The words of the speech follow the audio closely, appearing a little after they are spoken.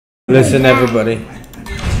Listen, everybody.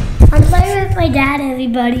 I'm playing with my dad,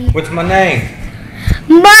 everybody. What's my name?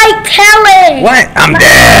 Mike Kelly. What? I'm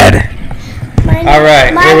Dad. All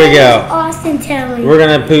right, here we go. Austin Kelly. We're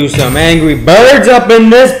gonna poo some Angry Birds up in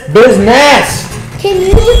this business. Can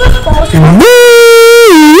you give a false?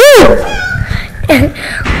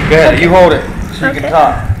 Good, you hold it so you can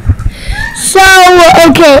talk. So,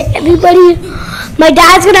 okay, everybody, my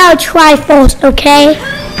dad's gonna try first, okay?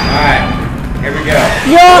 Alright, here we go.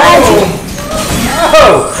 Whoa!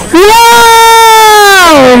 Yeah.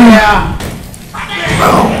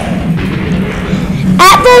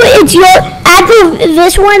 After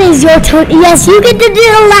this one is your turn. Yes, you get to do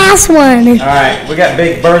the last one. Alright, we got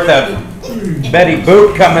Big Bertha, Betty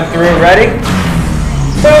Boop coming through. Ready?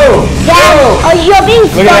 Boom! Dad, oh, you're being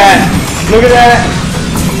Look at that. Look at that.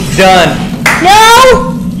 Done. No!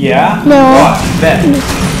 Yeah? No. What? Bet.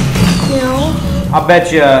 No. I'll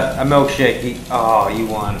bet you a milkshake. Oh, you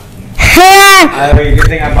won. Good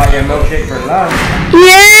thing I bought you a milkshake for lunch.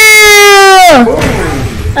 Yeah!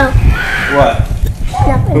 Oh. What?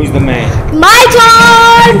 Nothing. Who's the man? My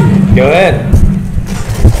turn! Go ahead.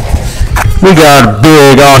 We got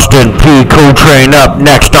Big Austin P. Coltrane up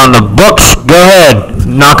next on the books. Go ahead,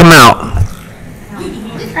 knock him out.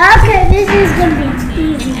 Okay, this is gonna be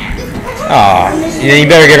easy. Oh, yeah, you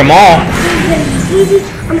better get them all. Easy.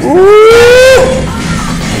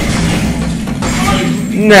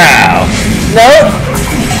 No. Nope.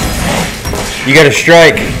 You got a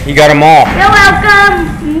strike. You got them all. You're welcome.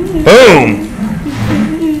 Boom.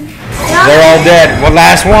 They're all dead. Well,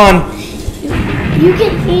 last one. You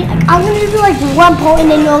can eat. I'm gonna do like one point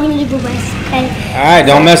and then you're gonna do the rest. Okay? All right,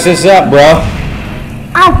 don't mess this up, bro.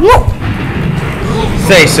 I won't.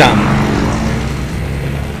 Say something.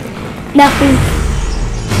 Nothing.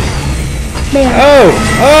 There. Oh.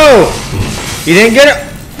 You didn't get it.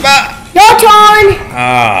 Your turn.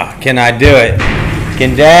 Ah, can I do it?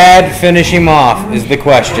 Can Dad finish him off? Is the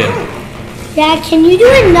question. Dad, can you do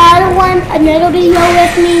another one, another video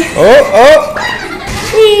with me? Oh.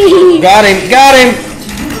 Please. Got him.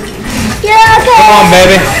 Yeah,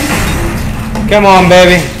 okay. Come on,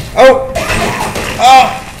 baby. Oh,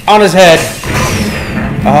 on his head.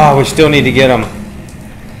 Oh, we still need to get him.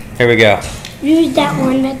 Here we go. Use that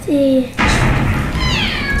one. That's it.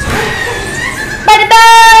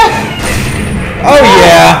 Oh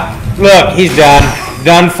yeah. Look, he's done.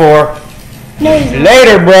 Done for. No, he's not.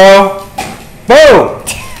 Later, bro. Boom.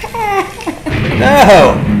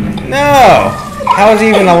 No. How is he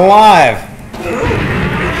even alive?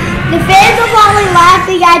 The fans are probably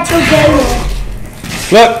laughing at your game.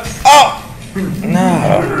 Look. Oh.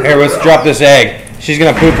 No. Here, let's drop this egg. She's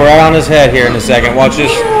gonna poop right on his head here in a second. Watch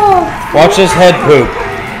this. Watch this head poop.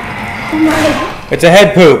 It's a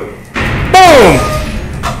head poop. Boom.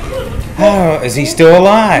 Oh, is he still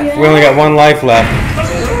alive? Yeah. We only got one life left.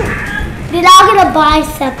 Then I'm gonna buy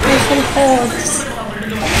something and holds.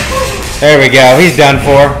 There we go. He's done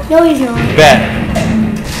for. No, he's not. Bet.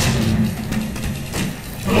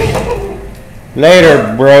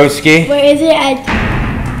 Later, broski. Where is it?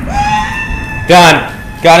 Done.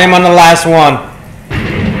 Got him on the last one.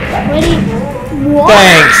 What?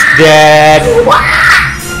 Thanks, Dad. What?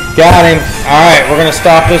 Got him. All right, we're gonna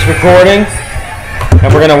stop this recording,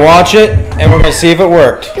 and we're gonna watch it, and we're gonna see if it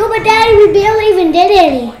worked. No, but Daddy, we barely even did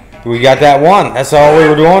any. We got that one. That's all we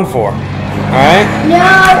were doing for. All right. No,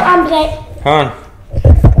 I'm like. Huh?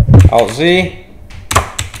 Alt Z.